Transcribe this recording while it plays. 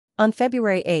On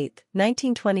February 8,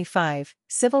 1925,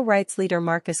 civil rights leader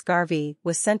Marcus Garvey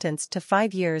was sentenced to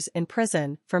 5 years in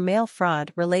prison for mail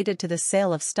fraud related to the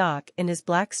sale of stock in his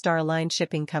Black Star Line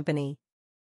shipping company.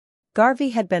 Garvey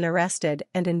had been arrested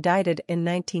and indicted in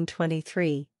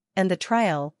 1923, and the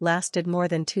trial lasted more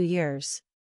than 2 years.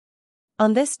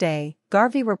 On this day,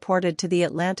 Garvey reported to the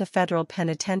Atlanta Federal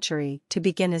Penitentiary to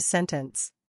begin his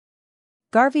sentence.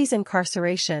 Garvey's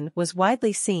incarceration was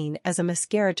widely seen as a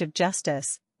miscarriage of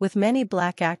justice, with many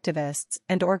black activists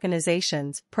and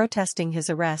organizations protesting his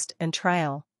arrest and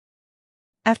trial.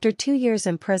 After 2 years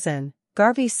in prison,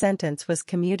 Garvey's sentence was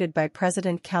commuted by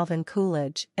President Calvin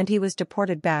Coolidge and he was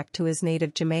deported back to his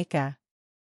native Jamaica.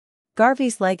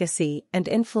 Garvey's legacy and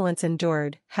influence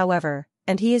endured, however,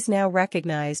 and he is now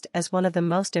recognized as one of the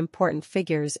most important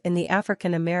figures in the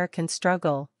African American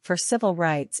struggle for civil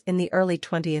rights in the early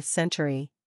 20th century.